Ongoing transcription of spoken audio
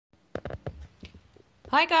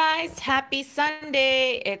Hi guys, happy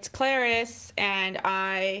Sunday. It's Clarice and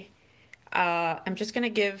I'm just gonna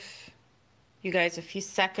give you guys a few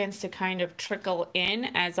seconds to kind of trickle in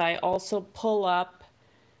as I also pull up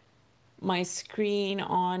my screen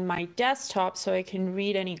on my desktop so I can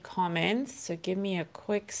read any comments. So give me a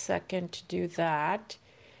quick second to do that.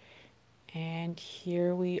 And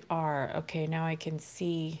here we are. Okay, now I can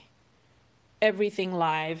see everything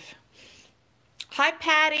live. Hi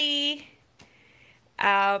Patty.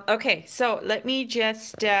 Okay, so let me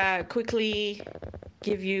just quickly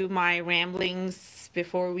give you my ramblings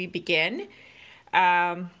before we begin.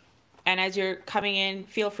 And as you're coming in,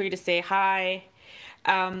 feel free to say hi.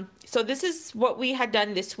 So this is what we had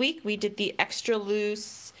done this week. We did the extra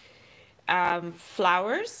loose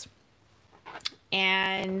flowers.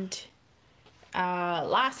 And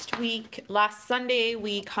last Sunday,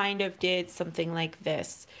 we kind of did something like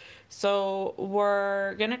this. So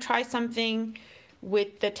we're going to try something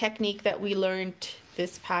with the technique that we learned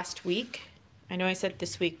this past week. I know I said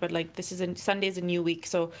this week, but like Sunday's a new week.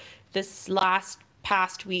 So this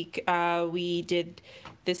past week, we did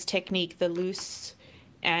this technique, the loose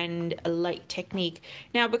and light technique.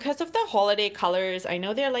 Now, because of the holiday colors, I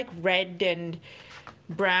know they're like red and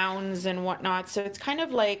browns and whatnot. So it's kind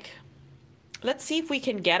of like, let's see if we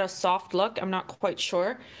can get a soft look. I'm not quite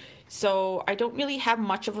sure. So I don't really have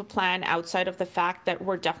much of a plan outside of the fact that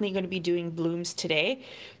we're definitely going to be doing blooms today.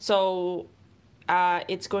 So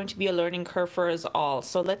it's going to be a learning curve for us all.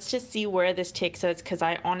 So let's just see where this takes us, because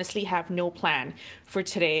I honestly have no plan for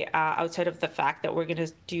today outside of the fact that we're going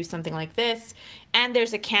to do something like this. And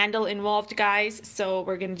there's a candle involved, guys. So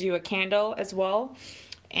we're going to do a candle as well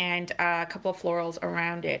and a couple of florals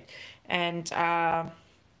around it. And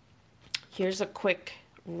here's a quick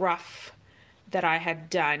rough that I had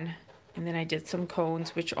done, and then I did some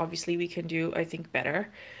cones, which obviously we can do, I think, better.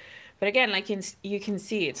 But again, like you can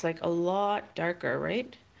see, it's like a lot darker,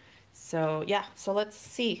 right? So yeah, so let's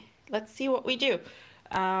see what we do.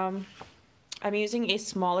 I'm using a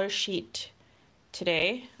smaller sheet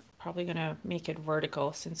today. Probably gonna make it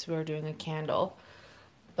vertical since we're doing a candle.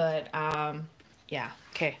 But yeah,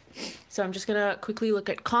 okay. So I'm just gonna quickly look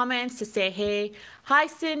at comments to say, hey, hi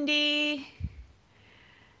Cindy.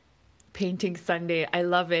 Painting Sunday, I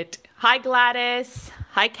love it. Hi Gladys,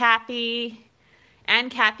 hi Kathy,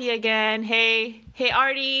 and Kathy again. Hey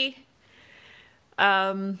Artie.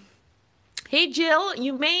 Hey Jill,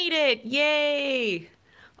 you made it, yay!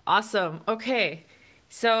 Awesome. Okay,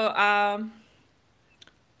 so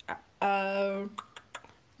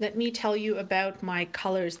let me tell you about my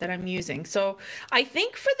colors that I'm using. So I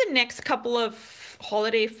think for the next couple of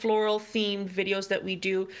holiday floral themed videos that we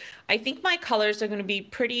do, I think my colors are going to be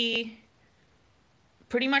pretty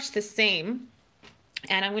much the same,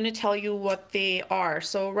 and I'm going to tell you what they are.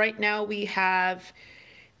 So right now we have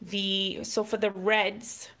so for the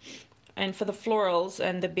reds and for the florals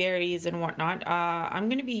and the berries and whatnot, I'm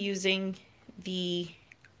going to be using the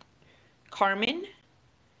carmine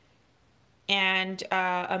and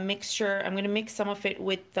a mixture. I'm going to mix some of it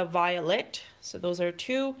with the violet. So those are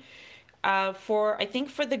two. I think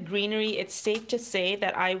for the greenery, it's safe to say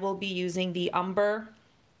that I will be using the umber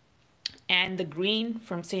and the green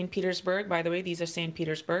from St. Petersburg. By the way, these are St.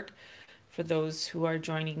 Petersburg for those who are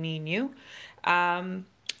joining me new. And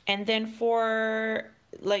then for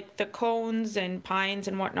like the cones and pines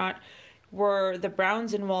and whatnot, where the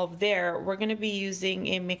browns involved there, we're going to be using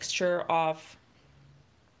a mixture of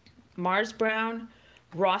Mars brown,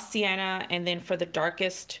 raw sienna, and then for the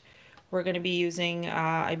darkest, we're going to be using,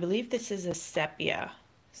 I believe this is a sepia.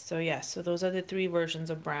 So yeah, so those are the three versions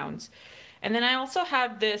of browns. And then I also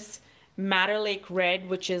have this Madder Lake red,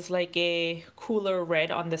 which is like a cooler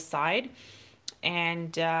red on the side.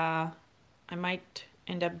 And I might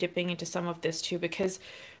end up dipping into some of this too, because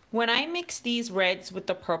when I mix these reds with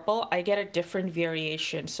the purple, I get a different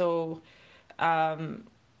variation. So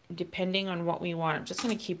depending on what we want, I'm just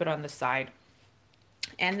going to keep it on the side.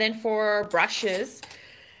 And then for brushes,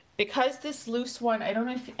 because this loose one, I don't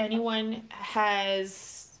know if anyone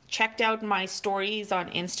has checked out my stories on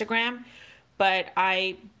Instagram, but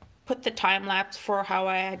I put the time lapse for how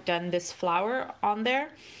I had done this flower on there,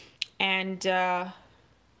 and I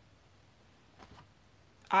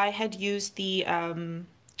had used the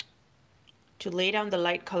to lay down the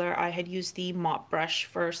light color, I had used the mop brush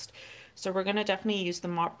first. So we're gonna definitely use the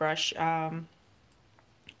mop brush. The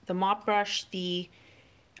mop brush, the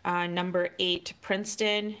number 8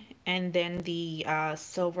 Princeton, and then the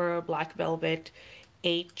silver black velvet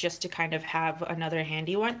 8, just to kind of have another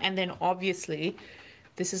handy one. And then obviously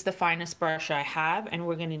this is the finest brush I have, and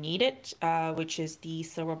we're gonna need it, which is the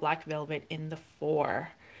silver black velvet in the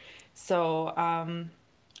 4. So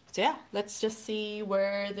So yeah, let's just see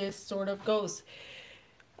where this sort of goes.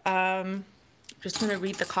 Just going to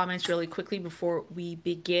read the comments really quickly before we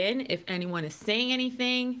begin, if anyone is saying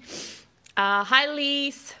anything. Hi,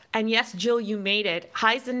 Lise. And yes, Jill, you made it.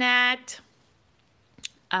 Hi, Zanette.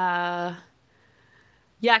 Yeah,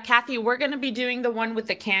 Kathy, we're going to be doing the one with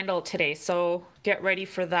the candle today, so get ready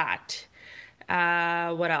for that.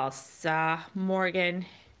 What else? Morgan.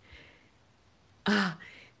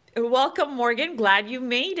 Welcome, Morgan. Glad you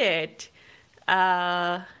made it.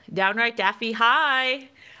 Downright Daffy, hi.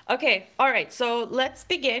 Okay, all right, so let's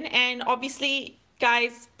begin. And obviously,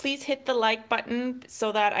 guys, please hit the like button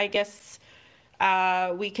so that I guess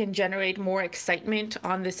we can generate more excitement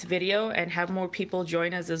on this video and have more people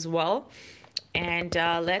join us as well. And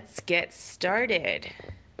let's get started.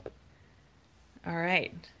 All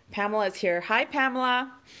right, Pamela's here. Hi,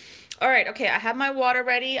 Pamela. All right, okay, I have my water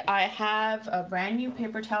ready. I have a brand new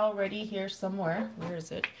paper towel ready here somewhere. Where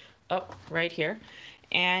is it? Oh, right here.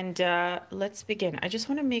 And let's begin. I just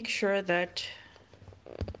want to make sure that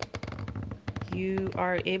you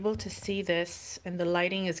are able to see this and the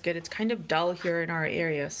lighting is good. It's kind of dull here in our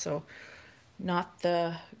area, so not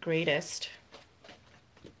the greatest.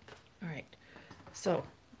 All right, so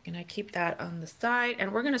I'm gonna keep that on the side,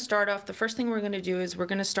 and we're gonna start off, the first thing we're gonna do is we're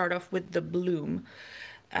gonna start off with the bloom.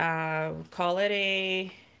 Call it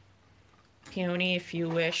a peony if you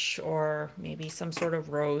wish, or maybe some sort of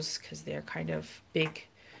rose, because they're kind of big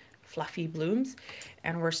fluffy blooms.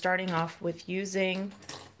 And we're starting off with using,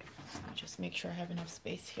 let me just make sure I have enough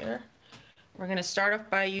space here. We're going to start off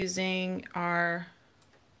by using our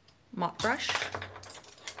mop brush.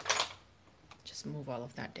 Just move all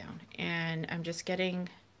of that down, and I'm just getting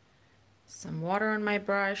some water on my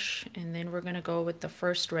brush, and then we're going to go with the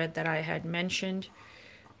first red that I had mentioned,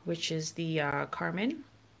 which is the Carmine.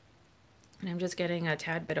 And I'm just getting a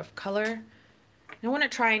tad bit of color. And I want to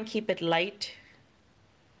try and keep it light.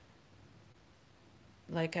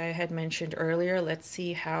 Like I had mentioned earlier, let's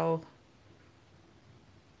see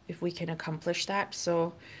if we can accomplish that.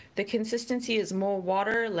 So the consistency is more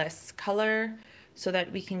water, less color, so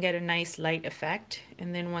that we can get a nice light effect.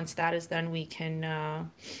 And then once that is done, we can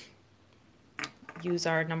use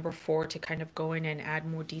our number 4 to kind of go in and add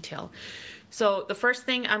more detail. So the first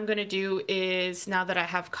thing I'm going to do is, now that I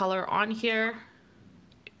have color on here,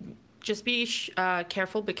 just be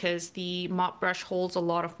careful because the mop brush holds a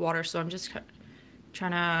lot of water, so I'm just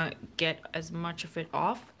trying to get as much of it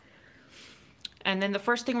off. And then the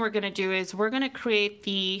first thing we're going to do is we're going to create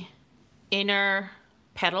the inner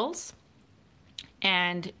petals,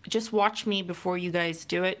 and just watch me before you guys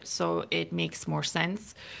do it so it makes more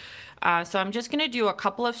sense. So I'm just going to do a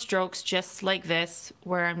couple of strokes just like this,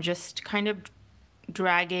 where I'm just kind of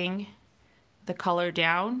dragging the color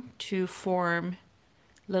down to form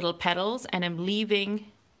little petals, and I'm leaving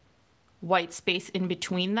white space in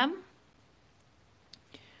between them.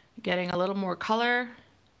 Getting a little more color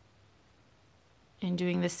and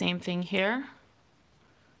doing the same thing here.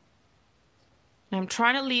 I'm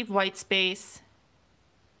trying to leave white space.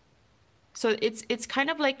 So it's kind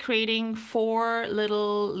of like creating 4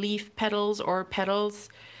 little leaf petals or petals,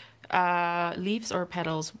 leaves or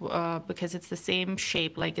petals, because it's the same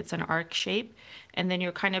shape, like it's an arc shape. And then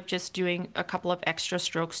you're kind of just doing a couple of extra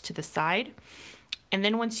strokes to the side. And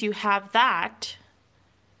then once you have that,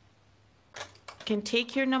 you can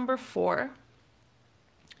take your number 4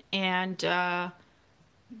 and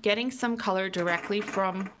getting some color directly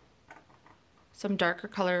from, some darker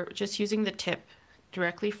color, just using the tip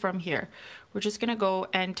directly from here. We're just going to go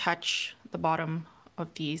and touch the bottom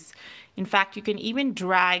of these. In fact, you can even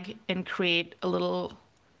drag and create a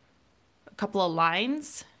couple of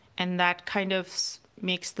lines, and that kind of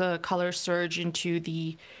makes the color surge into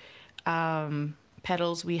the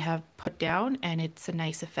petals we have put down, and it's a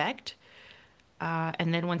nice effect.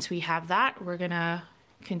 And then once we have that, we're gonna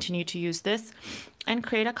continue to use this and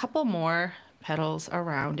create a couple more petals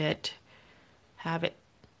around it. Have it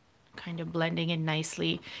kind of blending in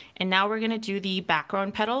nicely. And now we're going to do the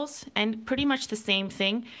background petals, and pretty much the same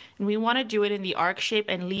thing. And we want to do it in the arc shape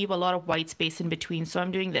and leave a lot of white space in between. So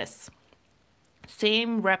I'm doing this.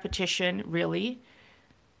 Same repetition, really.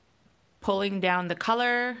 Pulling down the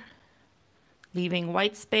color, leaving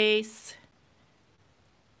white space.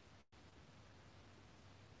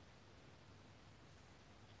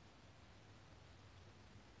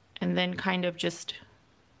 And then kind of just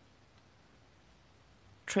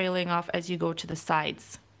trailing off as you go to the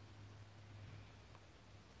sides.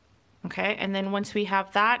 Okay, and then once we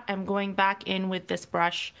have that, I'm going back in with this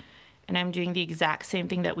brush and I'm doing the exact same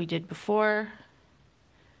thing that we did before.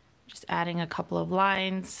 Just adding a couple of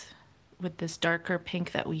lines with this darker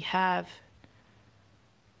pink that we have.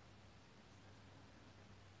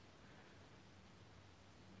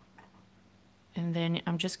 And then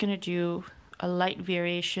I'm just gonna do a light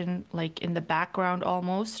variation like in the background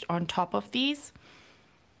almost on top of these.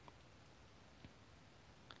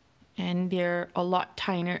 And they're a lot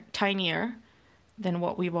tinier than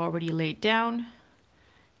what we've already laid down.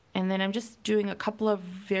 And then I'm just doing a couple of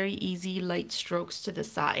very easy light strokes to the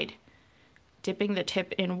side, dipping the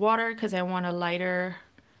tip in water because I want a lighter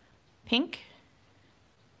pink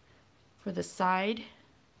for the side.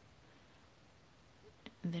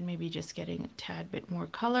 And then maybe just getting a tad bit more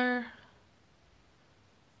color.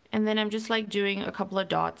 And then I'm just like doing a couple of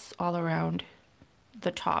dots all around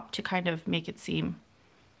the top to kind of make it seem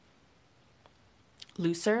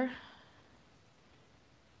looser.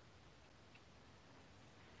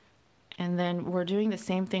 And then we're doing the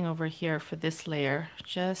same thing over here for this layer,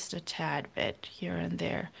 just a tad bit here and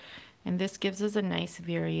there. And this gives us a nice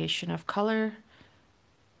variation of color.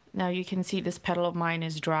 Now you can see this petal of mine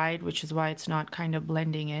is dried, which is why it's not kind of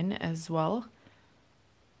blending in as well.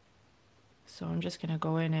 So I'm just gonna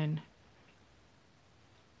go in and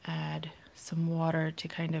add some water to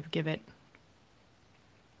kind of give it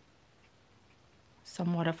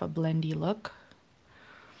somewhat of a blendy look.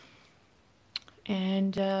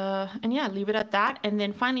 And yeah, leave it at that. And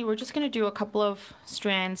then finally, we're just going to do a couple of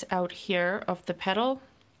strands out here of the petal.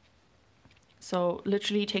 So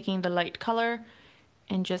literally taking the light color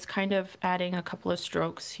and just kind of adding a couple of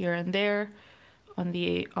strokes here and there on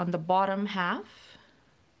the bottom half.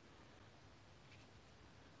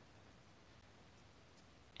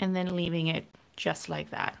 And then leaving it just like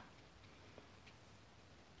that.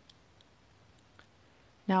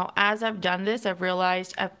 Now, as I've done this, I've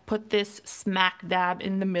realized I've put this smack dab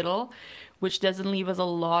in the middle, which doesn't leave us a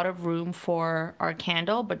lot of room for our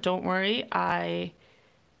candle, but don't worry, I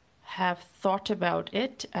have thought about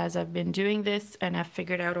it as I've been doing this, and I've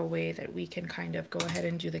figured out a way that we can kind of go ahead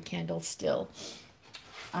and do the candle still.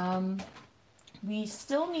 We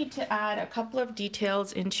still need to add a couple of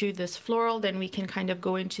details into this floral, then we can kind of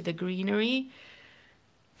go into the greenery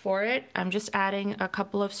for it. I'm just adding a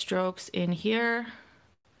couple of strokes in here,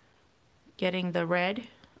 getting the red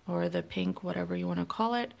or the pink, whatever you want to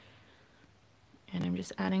call it. And I'm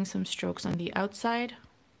just adding some strokes on the outside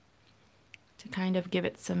to kind of give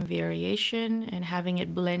it some variation and having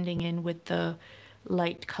it blending in with the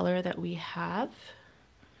light color that we have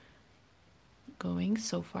going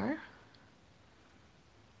so far.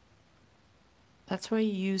 That's why I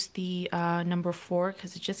use the number 4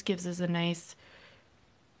 because it just gives us a nice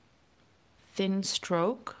thin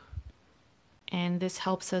stroke. And this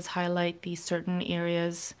helps us highlight these certain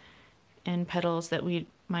areas and petals that we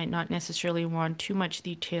might not necessarily want too much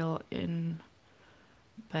detail in,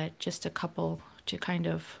 but just a couple to kind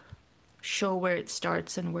of show where it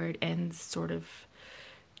starts and where it ends sort of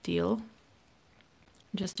deal.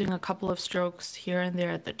 Just doing a couple of strokes here and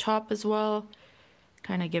there at the top as well,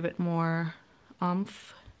 kind of give it more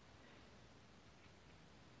oomph.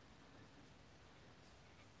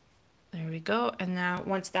 There we go. And now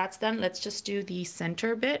once that's done, let's just do the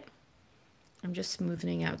center bit. I'm just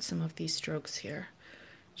smoothing out some of these strokes here.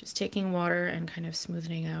 Just taking water and kind of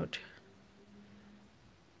smoothing out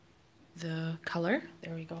the color.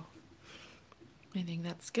 There we go. I think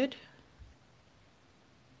that's good.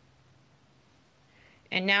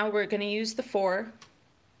 And now we're going to use the 4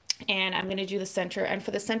 and I'm going to do the center. And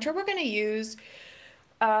for the center, we're going to use,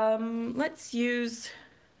 let's use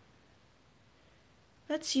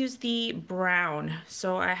the brown.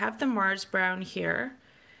 So I have the Mars brown here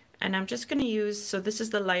and I'm just going to use, so this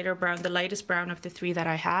is the lighter brown, the lightest brown of the 3 that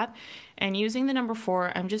I have. And using the number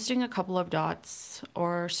 4, I'm just doing a couple of dots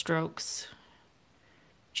or strokes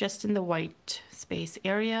just in the white space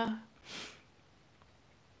area.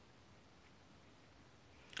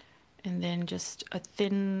 And then just a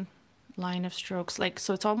thin line of strokes, like,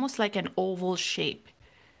 so it's almost like an oval shape.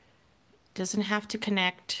 Doesn't have to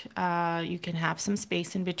connect. You can have some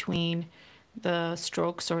space in between the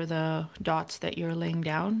strokes or the dots that you're laying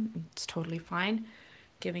down. It's totally fine.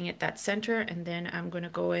 Giving it that center, and then I'm going to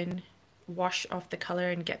go in, wash off the color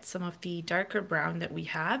and get some of the darker brown that we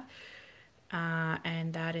have.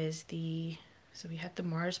 And that is the, so we had the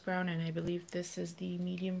Mars brown, and I believe this is the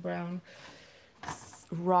medium brown,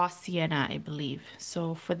 raw sienna, I believe.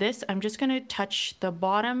 So for this, I'm just going to touch the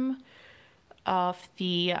bottom of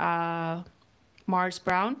the Mars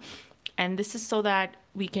brown, and this is so that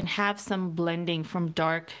we can have some blending from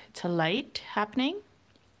dark to light happening.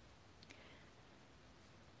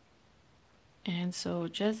 And so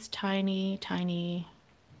just tiny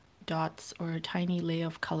dots or a tiny layer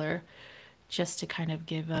of color just to kind of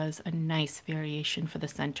give us a nice variation for the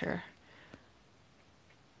center.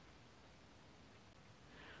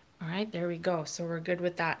 All right. right, there we go. So we're good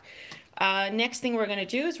with that. Next thing we're gonna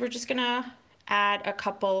do is we're just gonna add a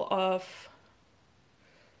couple of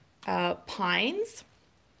pines.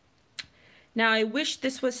 Now I wish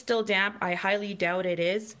this was still damp. I highly doubt it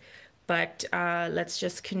is, but let's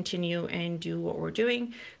just continue and do what we're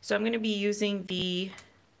doing. So I'm gonna be using the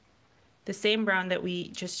same brown that we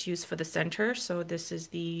just used for the center. So this is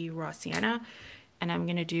the raw sienna, and I'm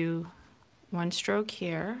gonna do one stroke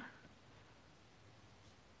here.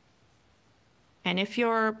 And if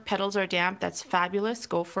your petals are damp, that's fabulous,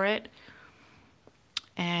 go for it.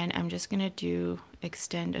 And I'm just gonna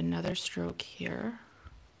extend another stroke here.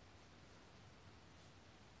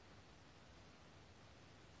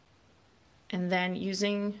 And then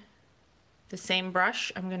using the same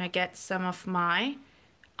brush, I'm gonna get some of my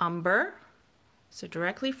umber. So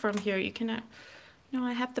directly from here, you can, no,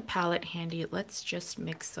 I have the palette handy. Let's just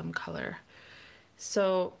mix some color.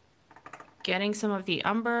 So getting some of the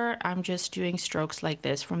umber, I'm just doing strokes like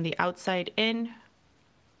this from the outside in.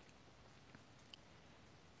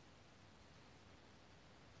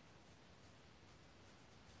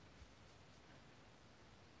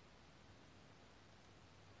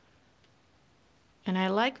 And I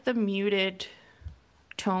like the muted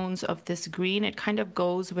tones of this green. It kind of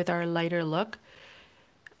goes with our lighter look.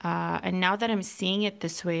 And now that I'm seeing it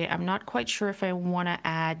this way, I'm not quite sure if I want to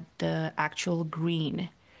add the actual green.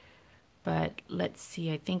 But let's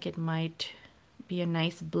see, I think it might be a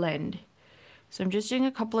nice blend. So I'm just doing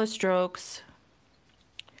a couple of strokes.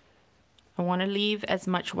 I want to leave as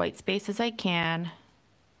much white space as I can.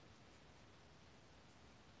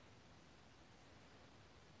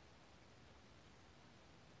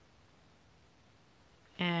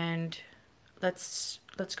 And let's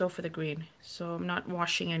go for the green. So I'm not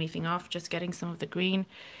washing anything off, just getting some of the green.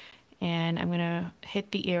 And I'm gonna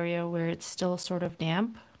hit the area where it's still sort of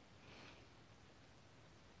damp.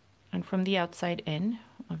 And from the outside in,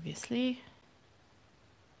 obviously.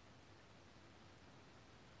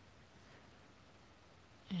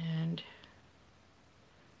 And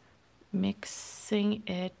mixing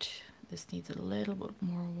it. This needs a little bit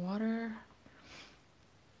more water.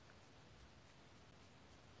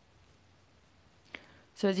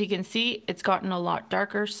 So as you can see, it's gotten a lot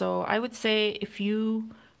darker. So I would say if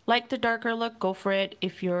you like the darker look, go for it.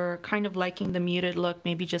 If you're kind of liking the muted look,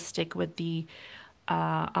 maybe just stick with the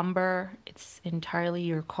umber. It's entirely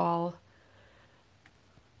your call.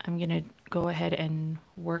 I'm gonna go ahead and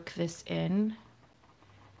work this in.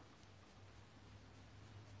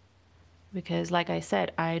 Because like I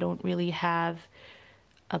said, I don't really have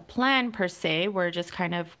a plan per se. We're just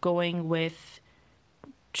kind of going with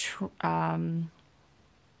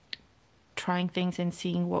trying things and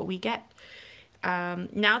seeing what we get.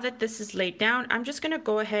 Now that this is laid down, I'm just gonna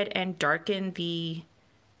go ahead and darken the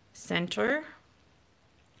center,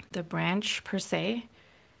 the branch per se,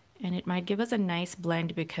 and it might give us a nice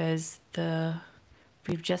blend because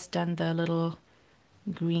we've just done the little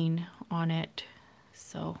green on it.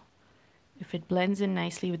 So if it blends in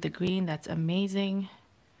nicely with the green, that's amazing.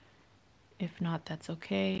 If not, that's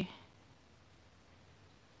okay.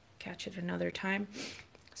 Catch it another time.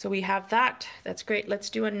 So we have that. That's great. Let's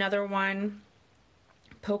do another one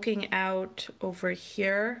poking out over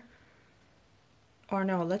here. Or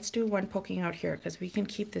no, let's do one poking out here because we can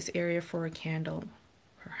keep this area for a candle,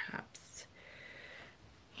 perhaps.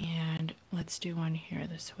 And let's do one here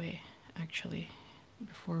this way, actually,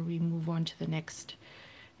 before we move on to the next.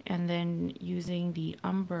 And then using the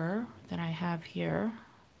umber that I have here,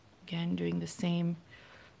 again, doing the same.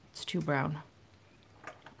 It's too brown.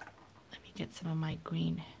 Let me get some of my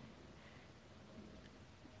green.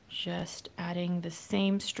 Just adding the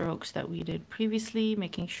same strokes that we did previously,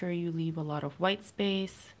 making sure you leave a lot of white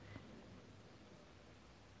space.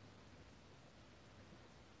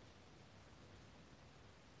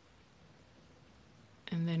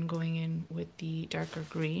 And then going in with the darker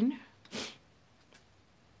green.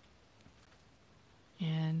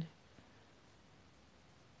 And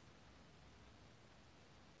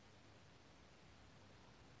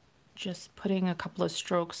just putting a couple of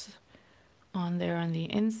strokes on there on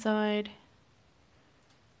the inside.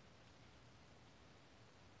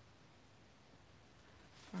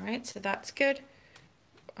 All right, so that's good.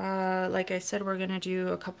 Like I said, we're gonna do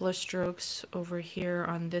a couple of strokes over here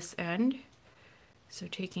on this end. So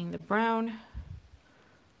taking the brown,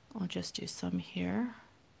 I'll just do some here.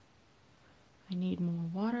 I need more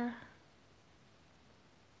water.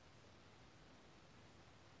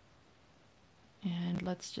 And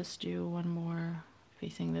let's just do one more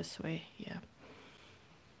facing this way, yeah.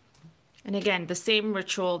 And again, the same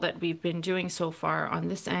ritual that we've been doing so far on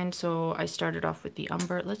this end. So I started off with the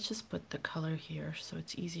umber. Let's just put the color here so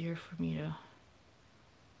it's easier for me to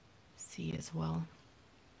see as well.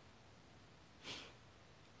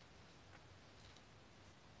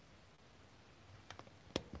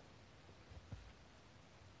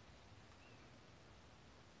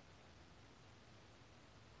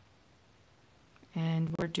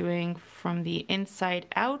 And we're doing from the inside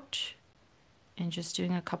out and just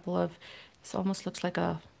doing a couple of, this almost looks like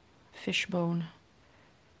a fishbone.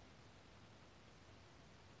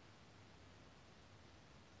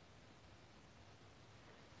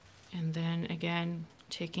 And then again,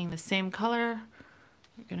 taking the same color,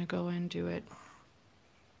 we're gonna go and do it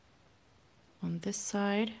on this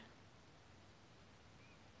side.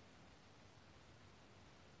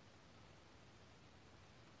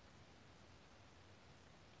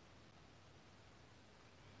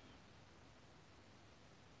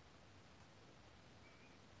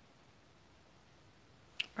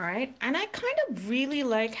 All right, and I kind of really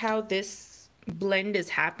like how this blend is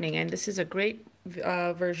happening, and this is a great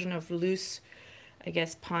version of loose, I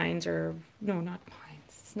guess, pines, or no, not pines.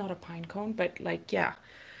 It's not a pine cone, but like, yeah.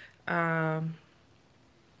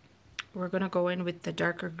 We're gonna go in with the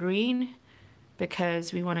darker green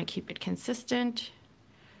because we want to keep it consistent,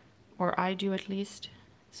 or I do at least.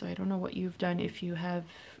 So I don't know what you've done, if you have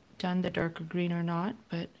done the darker green or not,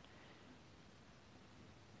 but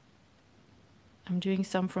I'm doing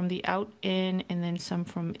some from the out in and then some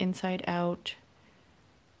from inside out.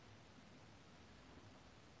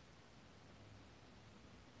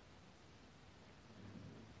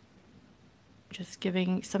 Just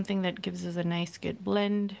giving something that gives us a nice good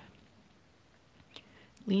blend.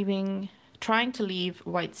 Trying to leave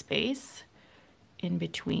white space in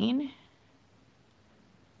between.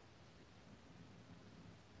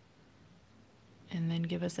 And then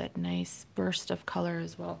give us that nice burst of color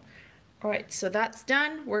as well. All right, so that's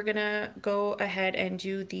done. We're gonna go ahead and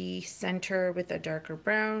do the center with a darker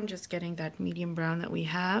brown, just getting that medium brown that we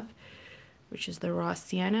have, which is the raw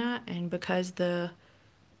sienna. And because the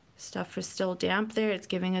stuff is still damp there, it's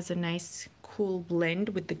giving us a nice cool blend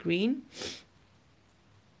with the green.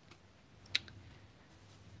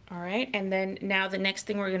 All right, and then now the next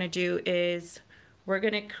thing we're gonna do is we're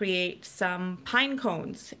gonna create some pine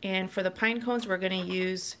cones. And for the pine cones, we're gonna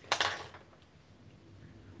use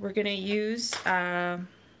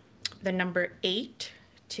the number 8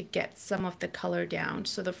 to get some of the color down.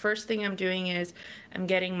 So the first thing I'm doing is I'm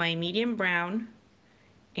getting my medium brown,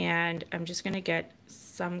 and I'm just gonna get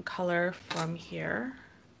some color from here.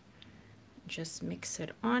 Just mix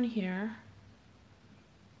it on here,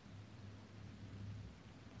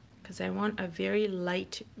 because I want a very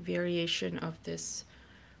light variation of this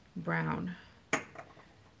brown.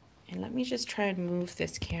 And let me just try and move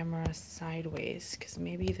this camera sideways, because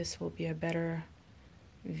maybe this will be a better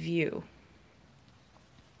view.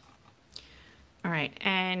 All right,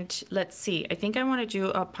 and let's see. I think I want to do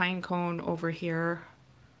a pine cone over here.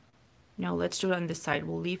 No, let's do it on this side.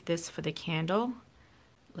 We'll leave this for the candle.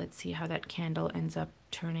 Let's see how that candle ends up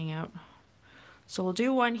turning out. So we'll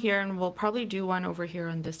do one here, and we'll probably do one over here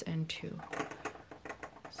on this end too.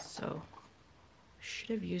 So should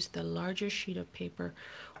have used the larger sheet of paper,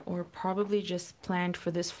 or probably just planned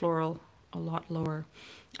for this floral a lot lower.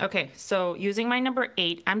 Okay, so using my number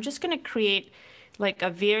 8, I'm just gonna create like a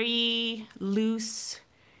very loose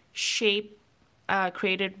shape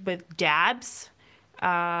created with dabs,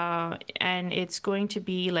 and it's going to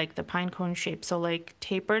be like the pine cone shape, so like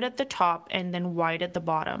tapered at the top and then wide at the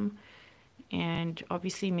bottom. And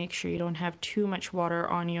obviously make sure you don't have too much water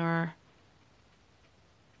on your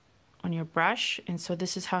brush. And so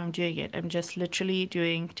this is how I'm doing it. I'm just literally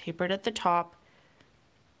doing tapered at the top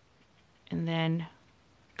and then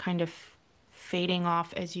kind of fading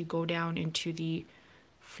off as you go down into the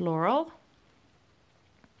floral.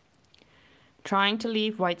 Trying to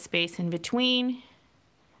leave white space in between.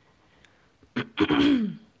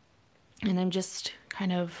 And I'm just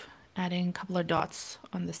kind of adding a couple of dots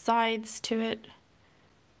on the sides to it.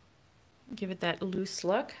 Give it that loose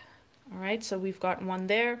look. All right, so we've got one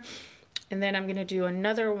there. And then I'm gonna do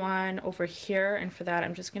another one over here. And for that,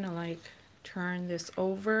 I'm just gonna like turn this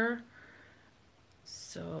over.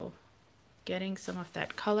 So getting some of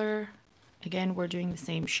that color. Again, we're doing the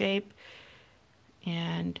same shape.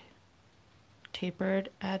 And tapered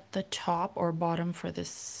at the top or bottom for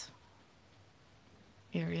this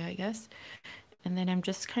area, I guess. And then I'm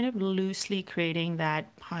just kind of loosely creating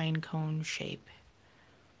that pine cone shape.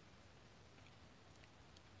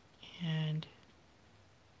 And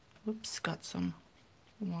whoops, got some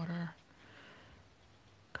water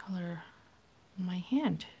color on my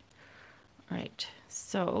hand. All right,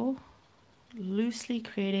 so loosely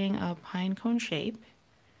creating a pine cone shape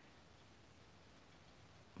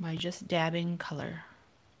by just dabbing color.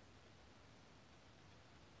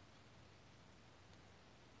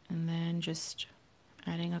 And then just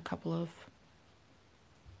adding a couple of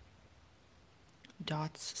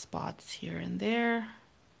dots, spots here and there.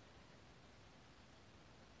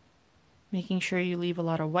 Making sure you leave a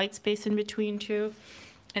lot of white space in between too.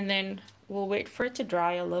 And then we'll wait for it to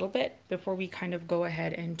dry a little bit before we kind of go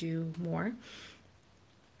ahead and do more.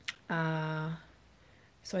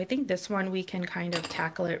 So I think this one we can kind of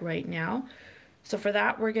tackle it right now. So for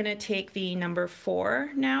that, we're gonna take the number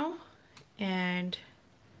 4 now and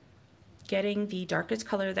getting the darkest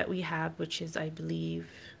color that we have, which is, I believe,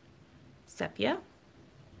 sepia.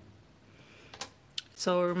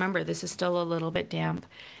 So remember, this is still a little bit damp.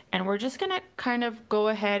 And we're just gonna kind of go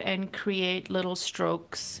ahead and create little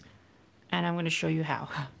strokes, and I'm gonna show you how.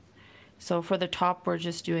 So for the top, we're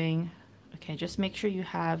just doing, okay, just make sure you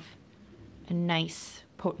have a nice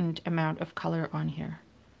potent amount of color on here.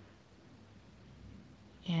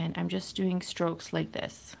 And I'm just doing strokes like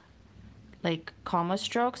this, like comma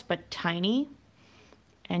strokes, but tiny.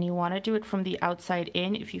 And you want to do it from the outside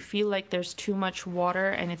in. If you feel like there's too much water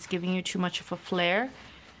and it's giving you too much of a flare,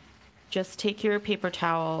 just take your paper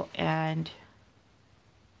towel and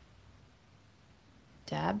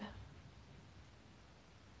dab.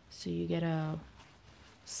 So you get a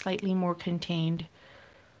slightly more contained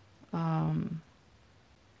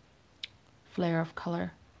flare of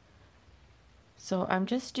color. So I'm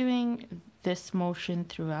just doing this motion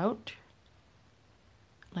throughout,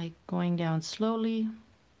 like going down slowly.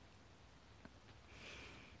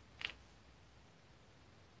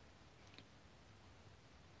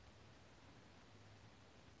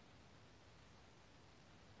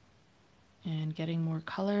 And getting more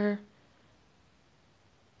color.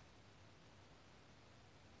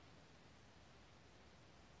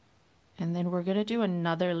 And then we're going to do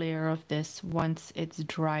another layer of this once it's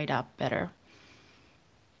dried up better.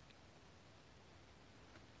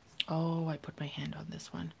 Oh, I put my hand on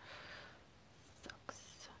this one.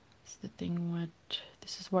 Sucks. It's the thing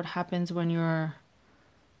this is what happens when you're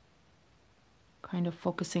kind of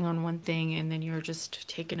focusing on one thing and then you're just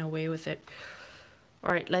taken away with it.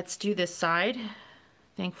 All right, let's do this side.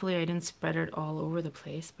 Thankfully, I didn't spread it all over the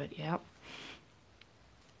place, but yeah.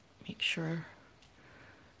 Make sure.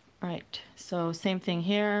 All right, so same thing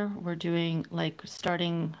here. We're doing like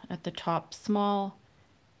starting at the top small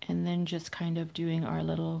and then just kind of doing our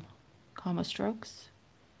little comma strokes.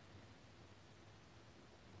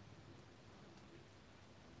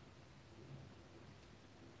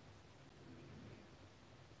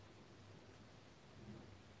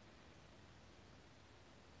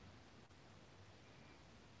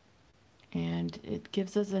 And it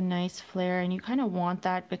gives us a nice flare, and you kind of want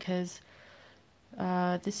that because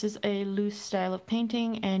this is a loose style of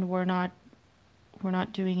painting and we're not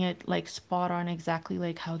doing it like spot on exactly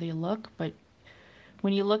like how they look, but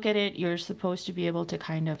when you look at it, you're supposed to be able to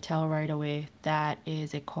kind of tell right away that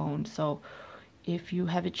is a cone. So if you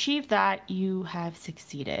have achieved that, you have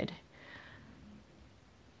succeeded.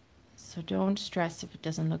 So don't stress if it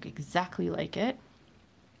doesn't look exactly like it.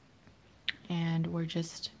 And we're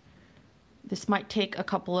just, this might take a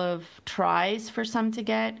couple of tries for some to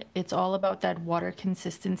get. It's all about that water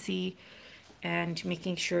consistency and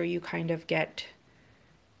making sure you kind of get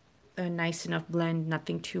a nice enough blend,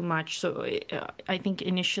 nothing too much. So I think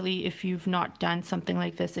initially, if you've not done something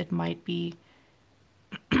like this, it might be,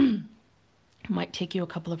 it might take you a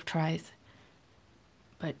couple of tries.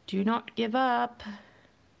 But do not give up.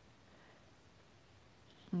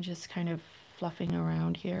 I'm just kind of fluffing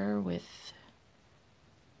around here with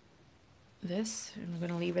this. I'm going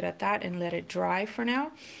to leave it at that and let it dry for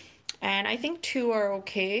now. And I think 2 are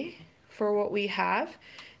okay for what we have.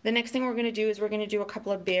 The next thing we're going to do is we're going to do a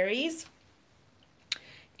couple of berries.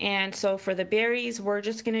 And so for the berries, we're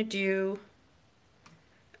just going to do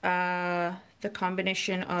the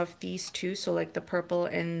combination of these two. So like the purple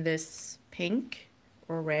and this pink,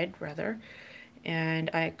 or red rather. And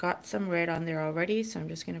I got some red on there already, so I'm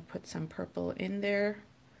just going to put some purple in there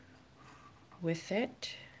with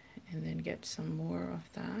it. And then get some more of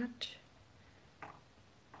that.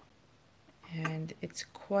 And it's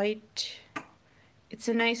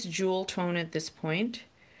a nice jewel tone at this point.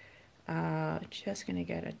 Just gonna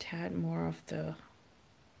get a tad more of the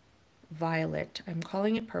violet. I'm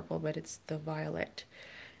calling it purple, but it's the violet.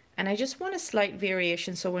 And I just want a slight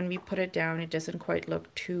variation so when we put it down, it doesn't quite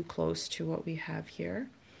look too close to what we have here.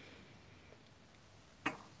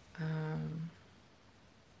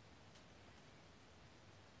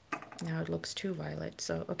 Now it looks too violet,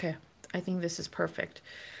 so okay, I think this is perfect.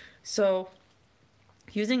 So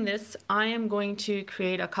using this, I am going to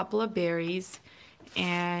create a couple of berries,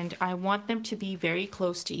 and I want them to be very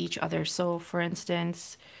close to each other. So for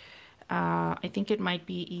instance, I think it might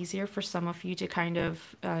be easier for some of you to kind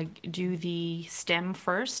of do the stem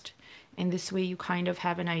first, and this way you kind of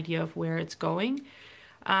have an idea of where it's going.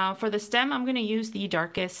 For the stem, I'm going to use the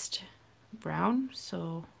darkest brown,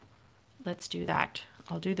 so let's do that.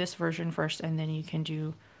 I'll do this version first, and then you can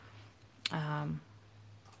do the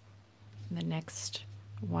next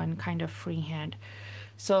one kind of freehand.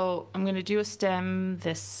 So I'm going to do a stem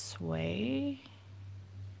this way.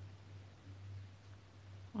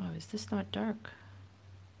 Oh, is this not dark?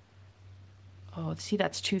 Oh, see,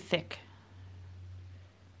 that's too thick.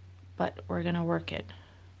 But we're going to work it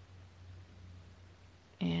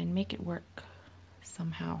and make it work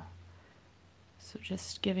somehow. So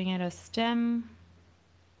just giving it a stem.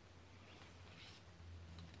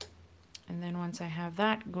 And then once I have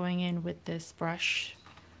that, going in with this brush,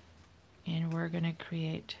 and we're going to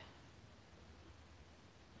create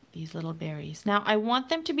these little berries. Now I want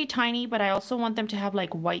them to be tiny, but I also want them to have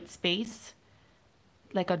like white space,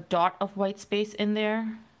 like a dot of white space in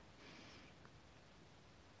there.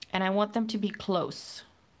 And I want them to be close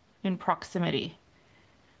in proximity.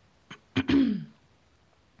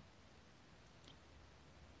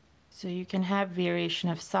 So you can have variation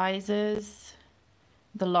of sizes,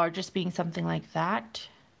 the largest being something like that.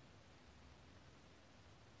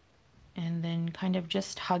 And then kind of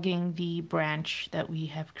just hugging the branch that we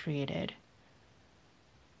have created.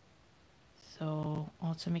 So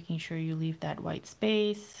also making sure you leave that white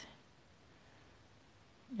space.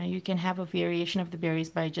 Now you can have a variation of the berries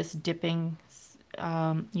by just dipping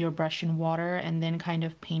your brush in water and then kind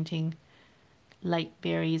of painting light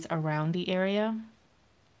berries around the area.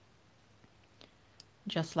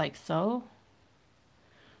 Just like so.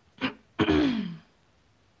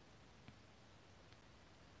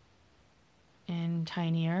 And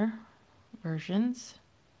tinier versions.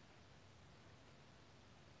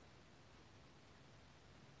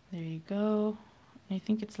 There you go. I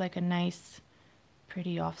think it's like a nice,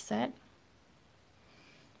 pretty offset.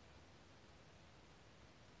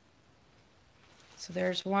 So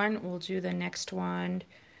there's one. We'll do the next one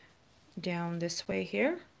down this way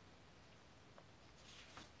here.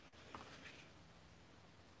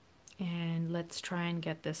 And let's try and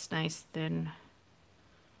get this nice thin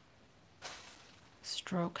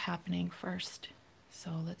stroke happening first.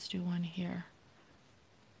 So let's do one here.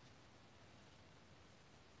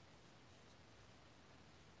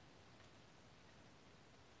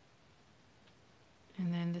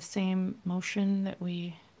 And then the same motion that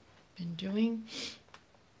we've been doing.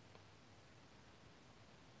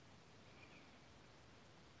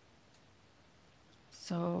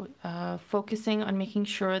 So focusing on making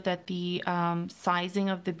sure that the sizing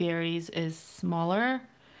of the berries is smaller,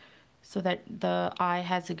 so that the eye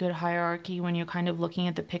has a good hierarchy when you're kind of looking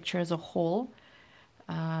at the picture as a whole.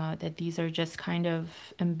 That these are just kind of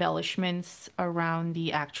embellishments around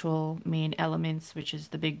the actual main elements, which is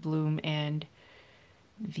the big bloom and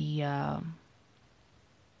the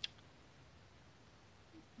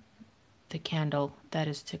candle that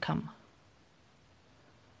is to come.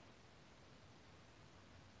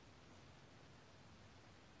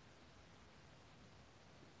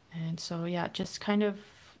 And so yeah, just kind of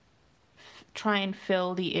try and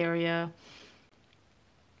fill the area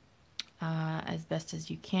as best as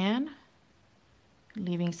you can,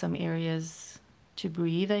 leaving some areas to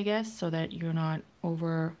breathe, I guess, so that you're not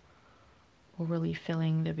overly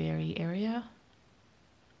filling the berry area.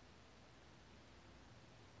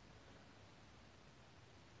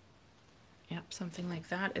 Yep, something like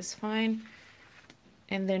that is fine.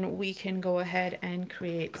 And then we can go ahead and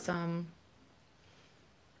create some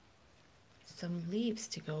leaves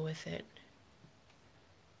to go with it.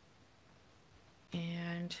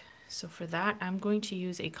 And so for that, I'm going to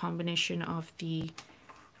use a combination of the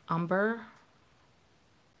umber,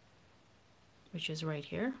 which is right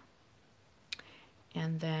here,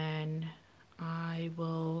 and then I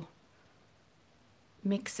will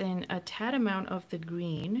mix in a tad amount of the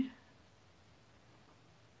green,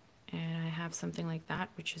 and I have something like that,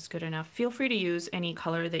 which is good enough. Feel free to use any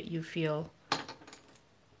color that you feel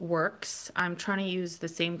works. I'm trying to use the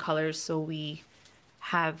same colors so we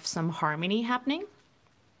have some harmony happening.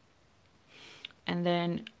 And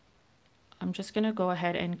then I'm just going to go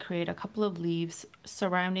ahead and create a couple of leaves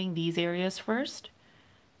surrounding these areas first.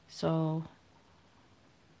 So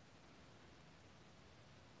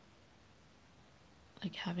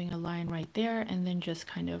like having a line right there, and then just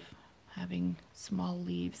kind of having small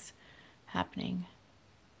leaves happening.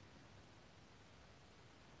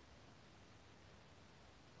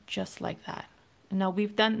 just like that. Now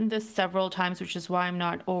we've done this several times, which is why I'm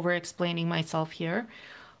not over explaining myself here,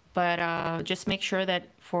 but just make sure that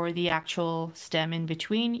for the actual stem in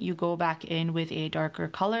between, you go back in with a darker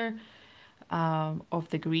color of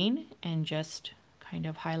the green and just kind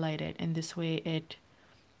of highlight it. And this way it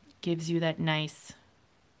gives you that nice,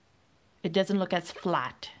 it doesn't look as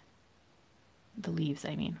flat, the leaves,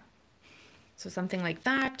 I mean. So something like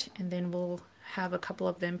that, and then we'll have a couple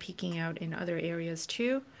of them peeking out in other areas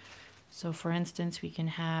too. So for instance, we can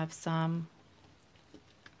have some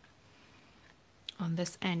on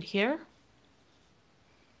this end here.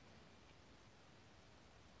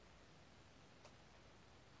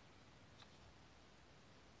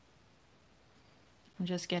 I'm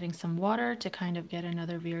just getting some water to kind of get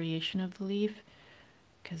another variation of the leaf,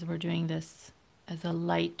 because we're doing this as a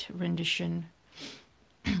light rendition,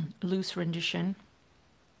 loose rendition.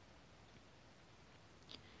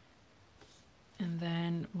 And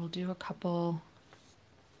then we'll do a couple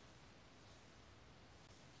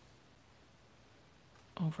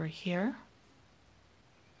over here.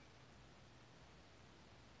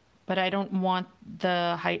 But I don't want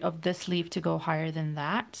the height of this leaf to go higher than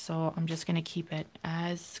that, so I'm just going to keep it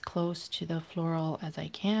as close to the floral as I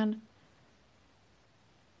can.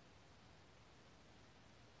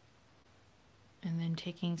 And then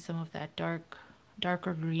taking some of that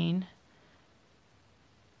darker green,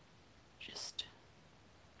 just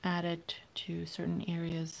add it to certain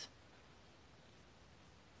areas.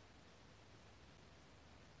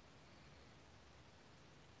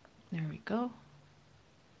 There we go.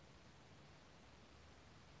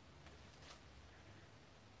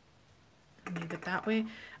 Leave it that way.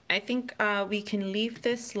 I think we can leave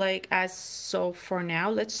this like as so for now.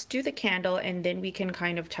 Let's do the candle and then we can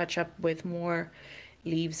kind of touch up with more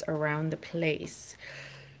leaves around the place.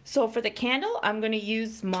 So for the candle, I'm going to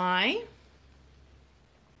use my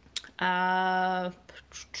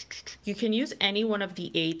you can use any one of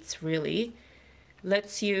the 8s really.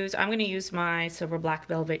 I'm going to use my Silver Black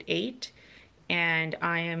Velvet 8, and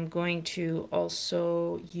I am going to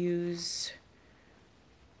also use,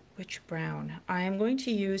 which brown? I am going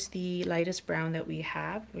to use the lightest brown that we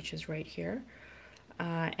have, which is right here.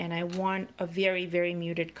 And I want a very, very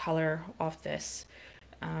muted color of this.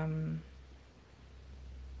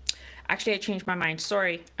 Actually, I changed my mind.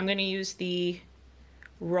 Sorry. I'm going to use the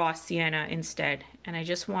raw sienna instead. And I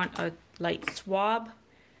just want a light swab.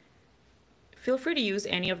 Feel free to use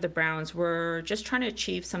any of the browns. We're just trying to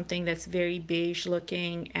achieve something that's very beige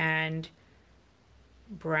looking and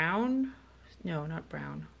brown. No, not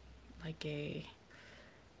brown. Like a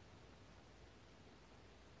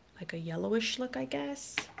yellowish look, I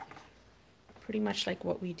guess. Pretty much like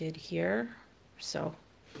what we did here. So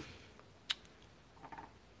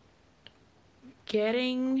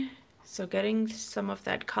getting some of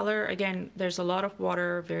that color. Again, there's a lot of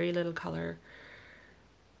water, very little color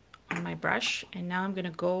on my brush. And now I'm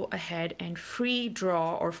gonna go ahead and free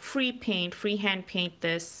draw or freehand paint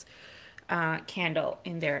this candle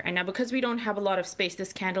in there. And now because we don't have a lot of space,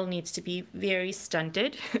 this candle needs to be very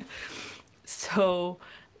stunted. So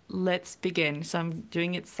let's begin. So I'm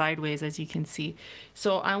doing it sideways, as you can see.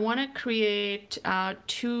 So I want to create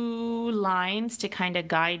 2 lines to kind of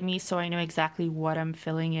guide me so I know exactly what I'm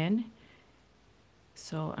filling in.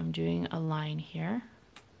 So I'm doing a line here,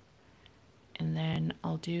 and then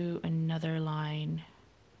I'll do another line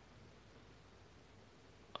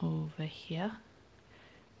over here,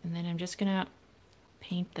 and then I'm just gonna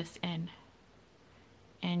paint this in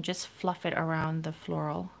and just fluff it around the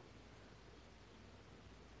floral.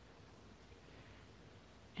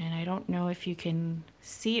 And I don't know if you can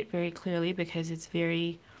see it very clearly because it's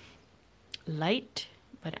very light,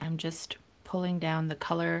 but I'm just pulling down the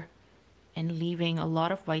color and leaving a lot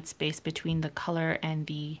of white space between the color and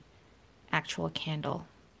the actual candle.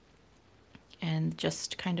 And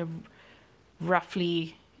just kind of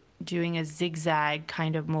roughly doing a zigzag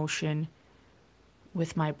kind of motion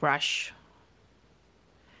with my brush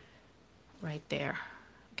right there.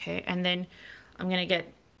 Okay, and then I'm gonna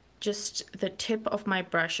get just the tip of my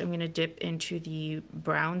brush, I'm gonna dip into the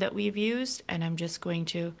brown that we've used, and I'm just going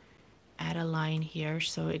to add a line here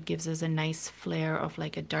so it gives us a nice flare of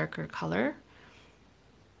like a darker color.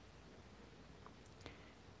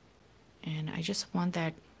 And I just want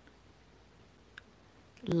that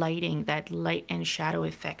lighting, that light and shadow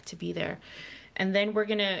effect to be there. And then we're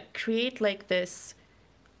gonna create like this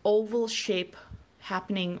oval shape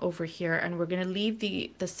happening over here, and we're gonna leave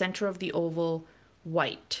the center of the oval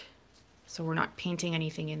white. So we're not painting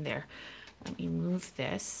anything in there. Let me move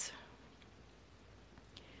this.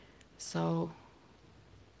 So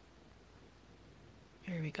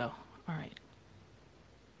here we go. All right.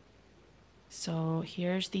 So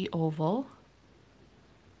here's the oval.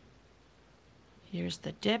 Here's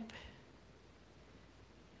the dip.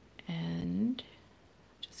 And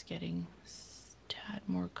just getting a tad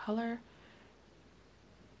more color.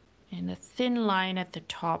 And a thin line at the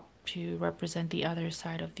top to represent the other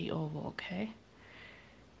side of the oval, okay?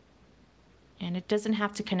 And it doesn't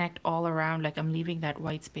have to connect all around, like I'm leaving that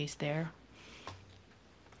white space there.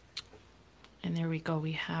 And there we go,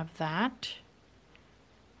 we have that.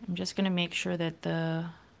 I'm just gonna make sure that the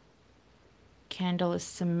candle is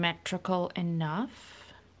symmetrical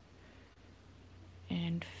enough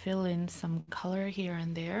and fill in some color here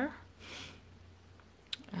and there.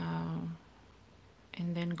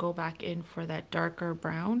 And then go back in for that darker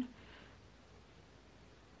brown.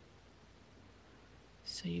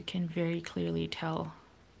 So you can very clearly tell.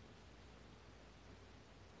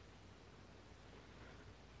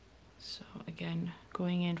 So again,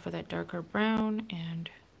 going in for that darker brown and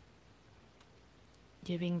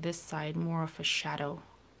giving this side more of a shadow.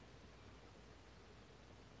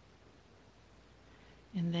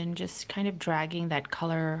 And then just kind of dragging that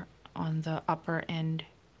color on the upper end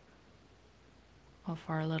of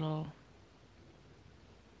our little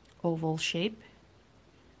oval shape.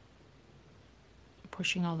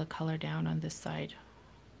 Pushing all the color down on this side.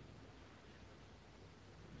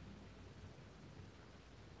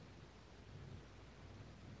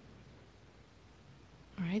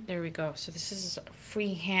 All right, there we go. So this is a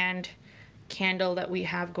freehand candle that we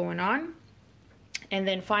have going on. And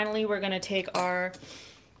then finally, we're gonna take our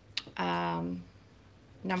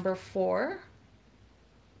number 4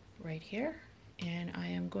 right here. And I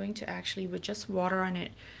am going to actually, with just water on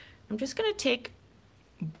it, I'm just gonna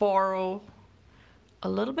borrow a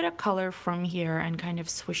little bit of color from here and kind of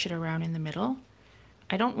swish it around in the middle.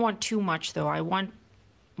 I don't want too much though. I want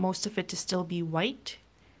most of it to still be white,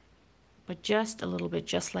 but just a little bit,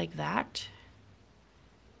 just like that.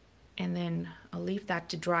 And then I'll leave that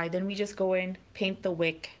to dry. Then we just go in, paint the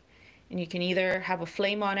wick, and you can either have a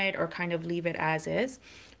flame on it or kind of leave it as is.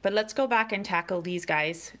 But let's go back and tackle these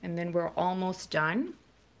guys, and then we're almost done.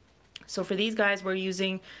 So for these guys, we're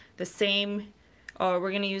using the same, or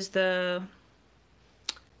we're gonna use this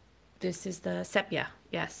is the sepia,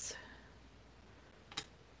 yes.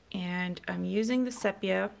 And I'm using the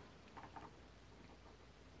sepia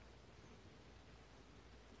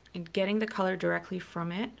and getting the color directly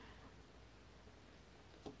from it.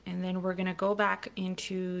 And then we're gonna go back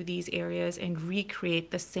into these areas and recreate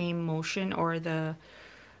the same motion or the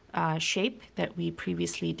shape that we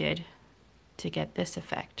previously did to get this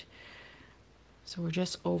effect. So we're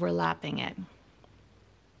just overlapping it.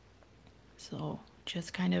 So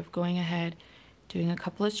just kind of going ahead, doing a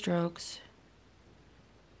couple of strokes.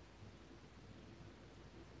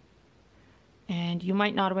 And you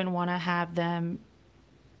might not even want to have them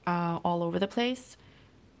all over the place.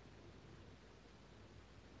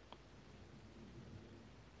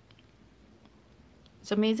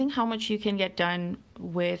 It's amazing how much you can get done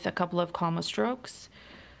with a couple of comma strokes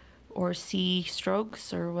or C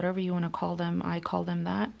strokes or whatever you want to call them. I call them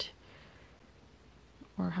that.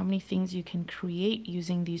 Or how many things you can create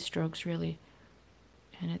using these strokes, really.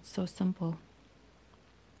 And it's so simple.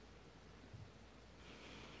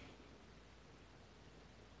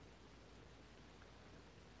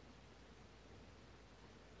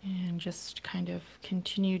 And just kind of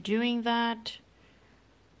continue doing that.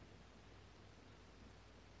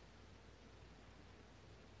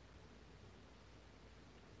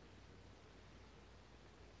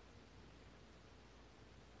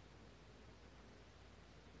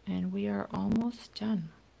 And we are almost done.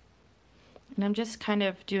 And I'm just kind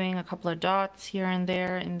of doing a couple of dots here and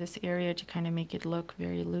there in this area to kind of make it look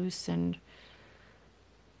very loose and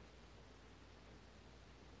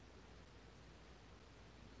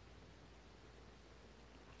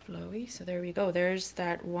flowy. So there we go. There's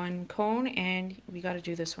that one cone, and we got to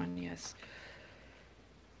do this one, yes.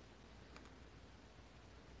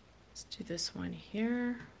 Let's do this one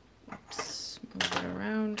here. Oops, move it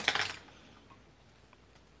around.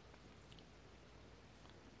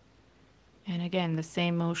 And again, the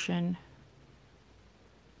same motion.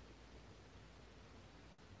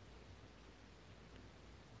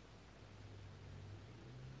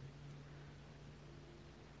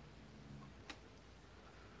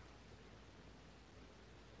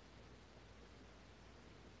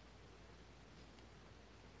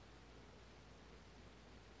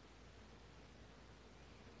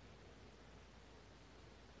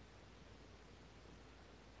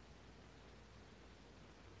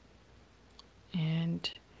 And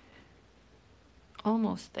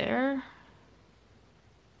almost there.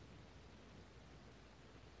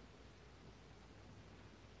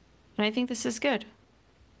 And I think this is good.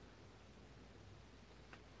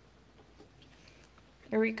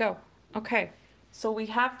 There we go. Okay, so we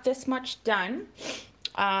have this much done.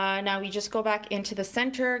 Now we just go back into the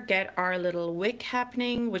center, get our little wick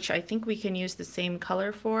happening, which I think we can use the same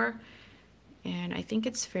color for. And I think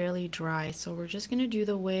it's fairly dry, so we're just gonna do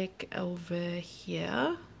the wick over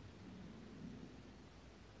here.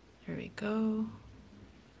 There we go.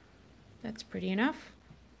 That's pretty enough.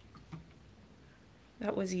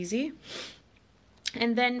 That was easy.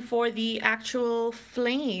 And then for the actual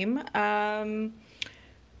flame,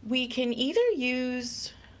 we can either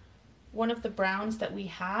use one of the browns that we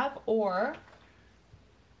have, or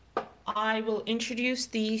I will introduce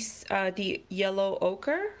these, the yellow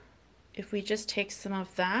ochre. If we just take some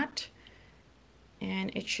of that, and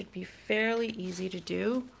it should be fairly easy to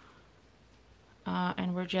do.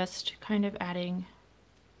 And we're just kind of adding,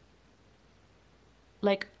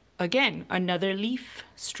 like, again, another leaf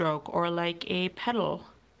stroke or like a petal.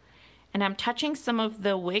 And I'm touching some of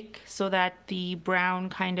the wick so that the brown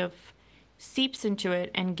kind of seeps into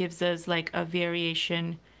it and gives us like a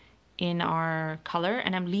variation in our color.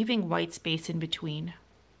 And I'm leaving white space in between.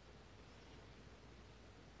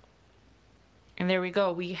 And there we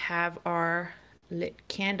go, we have our lit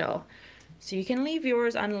candle. So you can leave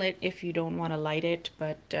yours unlit if you don't want to light it,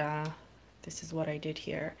 but this is what I did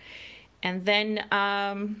here. And then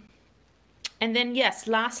yes,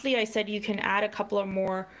 lastly, I said you can add a couple of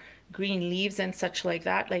more green leaves and such like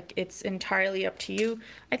that. Like, it's entirely up to you.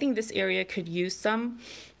 I think this area could use some.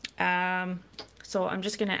 So I'm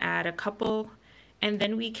just gonna add a couple, and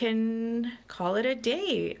then we can call it a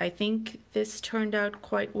day. I think this turned out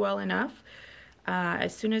quite well enough.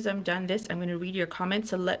 As soon as I'm done this, I'm going to read your comments,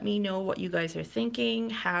 so let me know what you guys are thinking,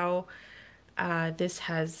 how this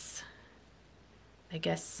has, I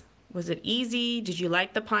guess, was it easy? Did you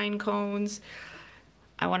like the pine cones?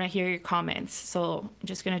 I want to hear your comments. So I'm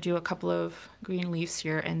just going to do a couple of green leaves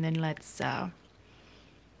here, and then let's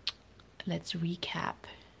recap.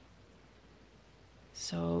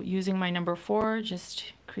 So using my number 4,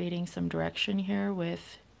 just creating some direction here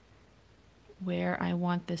with where I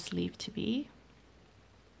want this leaf to be.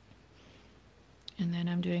 And then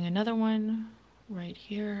I'm doing another one right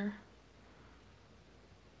here.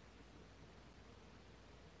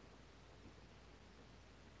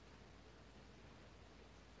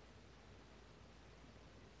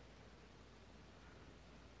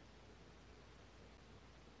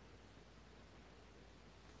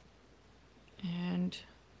 And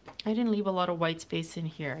I didn't leave a lot of white space in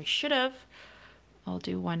here. I should have. I'll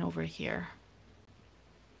do one over here.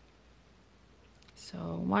 So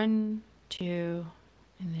 1, 2,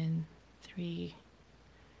 and then 3,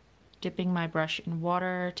 dipping my brush in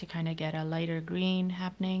water to kind of get a lighter green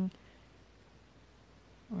happening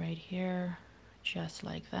right here, just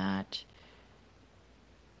like that.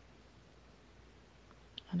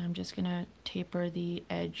 And I'm just gonna taper the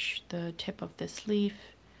edge, the tip of this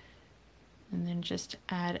leaf, and then just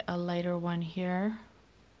add a lighter one here.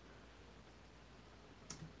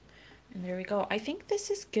 And there we go. I think this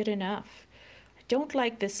is good enough. Don't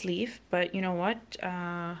like this leaf, but you know what,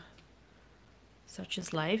 such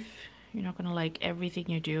is life. You're not gonna like everything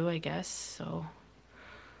you do, I guess. So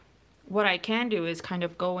what I can do is kind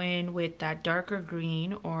of go in with that darker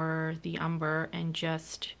green or the umber and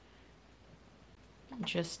just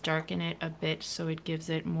darken it a bit so it gives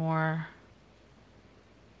it more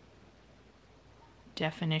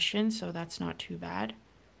definition. So that's not too bad,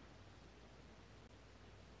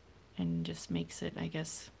 and just makes it, I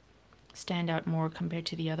guess, stand out more compared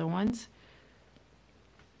to the other ones.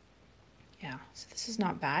 Yeah, so this is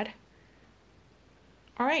not bad.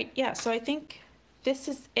 All right, yeah, so I think this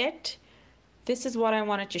is it. This is what I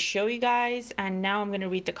wanted to show you guys, and now I'm going to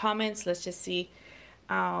read the comments. Let's just see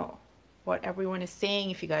what everyone is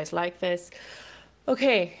saying, if you guys like this.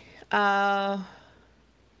 Okay,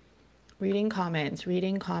 reading comments.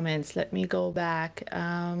 Let me go back.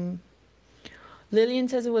 Lillian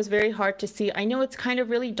says it was very hard to see. I know it's kind of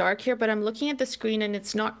really dark here, but I'm looking at the screen and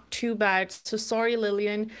it's not too bad. So sorry,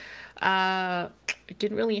 Lillian. I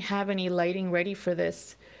didn't really have any lighting ready for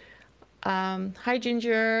this. Hi,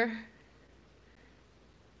 Ginger.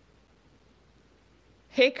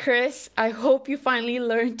 Hey, Chris. I hope you finally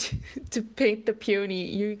learned to paint the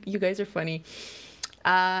peony. You guys are funny.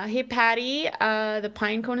 Hey, Patty. The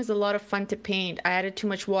pine cone is a lot of fun to paint. I added too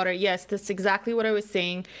much water. Yes, that's exactly what I was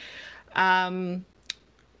saying.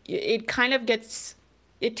 It kind of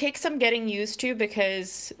it takes some getting used to,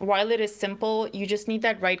 because while it is simple, you just need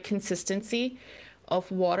that right consistency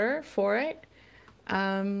of water for it.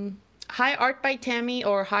 Hi, Art by Tammy,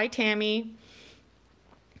 or hi, Tammy.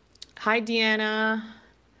 Hi, Deanna.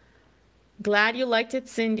 Glad you liked it,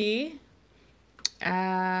 Cindy.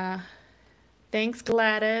 Thanks,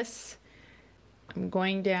 Gladys. I'm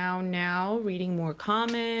going down now, reading more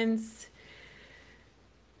comments.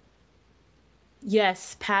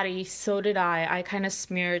 Yes, Patty, so did I. I kind of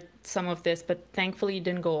smeared some of this, but thankfully it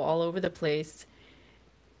didn't go all over the place.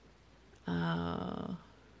 Hi,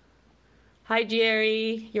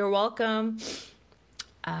 Jerry. You're welcome.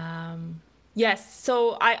 Yes,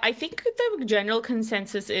 so I think the general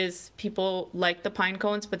consensus is people like the pine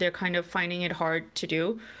cones, but they're kind of finding it hard to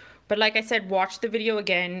do. But like I said, watch the video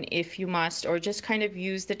again if you must, or just kind of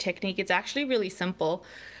use the technique. It's actually really simple.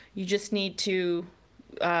 You just need to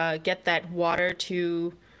get that water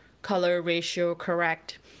to color ratio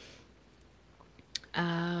correct.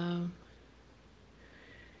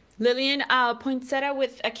 Lillian, poinsettia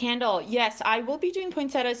with a candle. Yes, I will be doing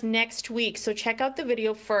poinsettias next week. So check out the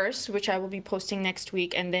video first, which I will be posting next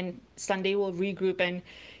week. And then Sunday we'll regroup and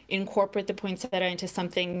incorporate the poinsettia into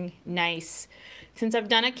something nice. Since I've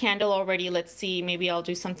done a candle already, let's see, maybe I'll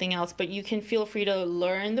do something else. But you can feel free to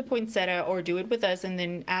learn the poinsettia or do it with us and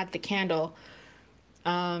then add the candle.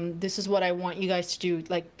 This is what I want you guys to do.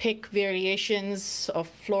 Like pick variations of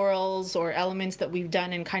florals or elements that we've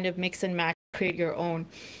done and kind of mix and match, create your own.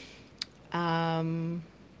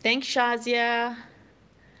 Thanks, Shazia.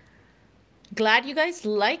 Glad you guys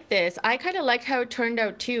like this. I kind of like how it turned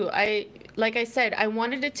out too. Like I said, I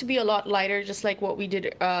wanted it to be a lot lighter, just like what we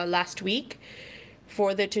did last week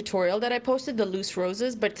for the tutorial that I posted, the loose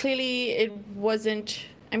roses, but clearly it wasn't,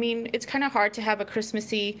 I mean, it's kind of hard to have a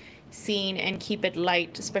Christmassy scene and keep it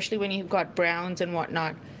light, especially when you've got browns and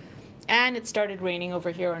whatnot. And it started raining over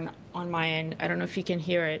here on my end. I don't know if you can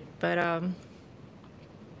hear it, but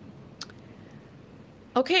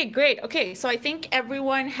okay, great. Okay, so I think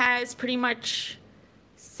everyone has pretty much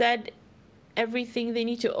said everything they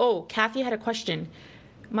need to. Oh, Kathy had a question.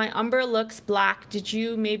 My umber looks black. Did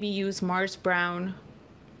you maybe use Mars Brown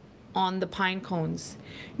on the pine cones?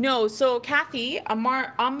 No, so Kathy,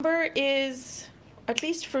 umber is, at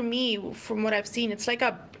least for me, from what I've seen, it's like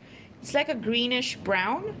a greenish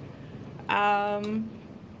brown.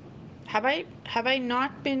 Have I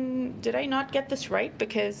not been, did I not get this right?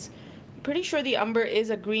 Because I'm pretty sure the umber is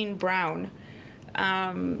a green brown.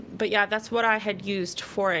 But yeah, that's what I had used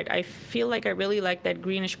for it. I feel like I really like that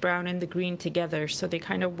greenish brown and the green together, so they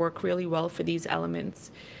kind of work really well for these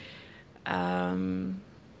elements.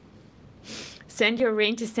 Send your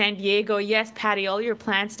rain to San Diego. Yes, Patty, all your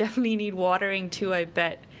plants definitely need watering too, I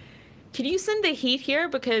bet. Can you send the heat here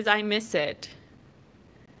because I miss it?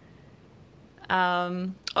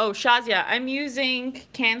 Oh, Shazia, I'm using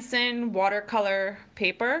Canson Watercolor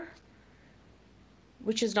Paper,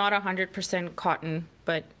 which is not 100% cotton,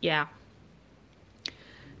 but yeah.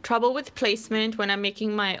 Trouble with placement when I'm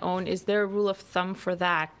making my own. Is there a rule of thumb for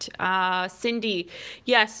that? Cindy,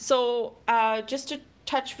 yes. So just to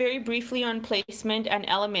touch very briefly on placement and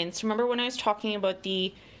elements. Remember when I was talking about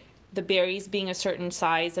the berries being a certain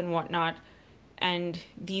size and whatnot, and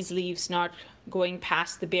these leaves not going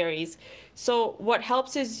past the berries. So what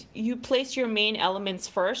helps is you place your main elements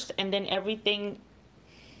first, and then everything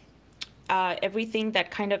that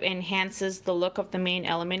kind of enhances the look of the main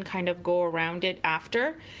element kind of go around it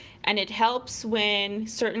after. And it helps when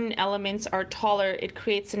certain elements are taller, it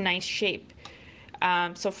creates a nice shape.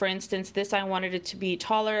 So for instance, this, I wanted it to be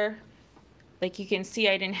taller. Like you can see,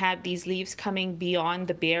 I didn't have these leaves coming beyond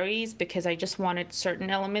the berries because I just wanted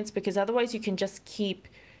certain elements, because otherwise you can just keep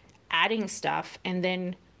adding stuff. And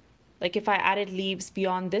then like if I added leaves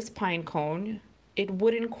beyond this pine cone, it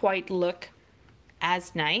wouldn't quite look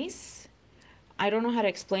as nice. I don't know how to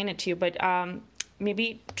explain it to you, but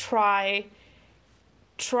maybe try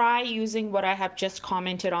using what I have just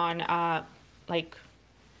commented on, like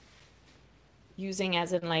using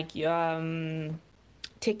as in like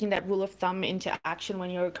taking that rule of thumb into action when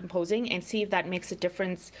you're composing, and see if that makes a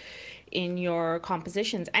difference in your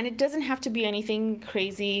compositions. And it doesn't have to be anything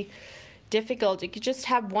crazy difficult. You could just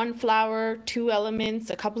have one flower, two elements,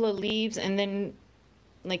 a couple of leaves, and then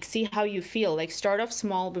like see how you feel. Like start off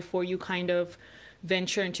small before you kind of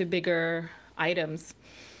venture into bigger items.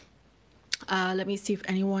 Let me see if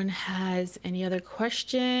anyone has any other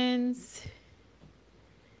questions.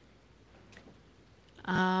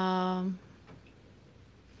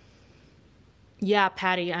 Yeah,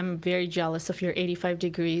 Patty, I'm very jealous of your 85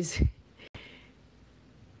 degrees.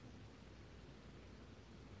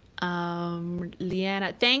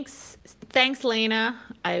 Leanna, thanks, Lena.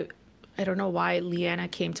 I don't know why Leanna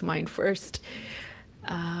came to mind first.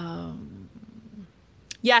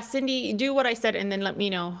 Yeah, Cindy, do what I said and then let me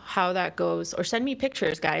know how that goes, or send me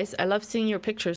pictures, guys. I love seeing your pictures.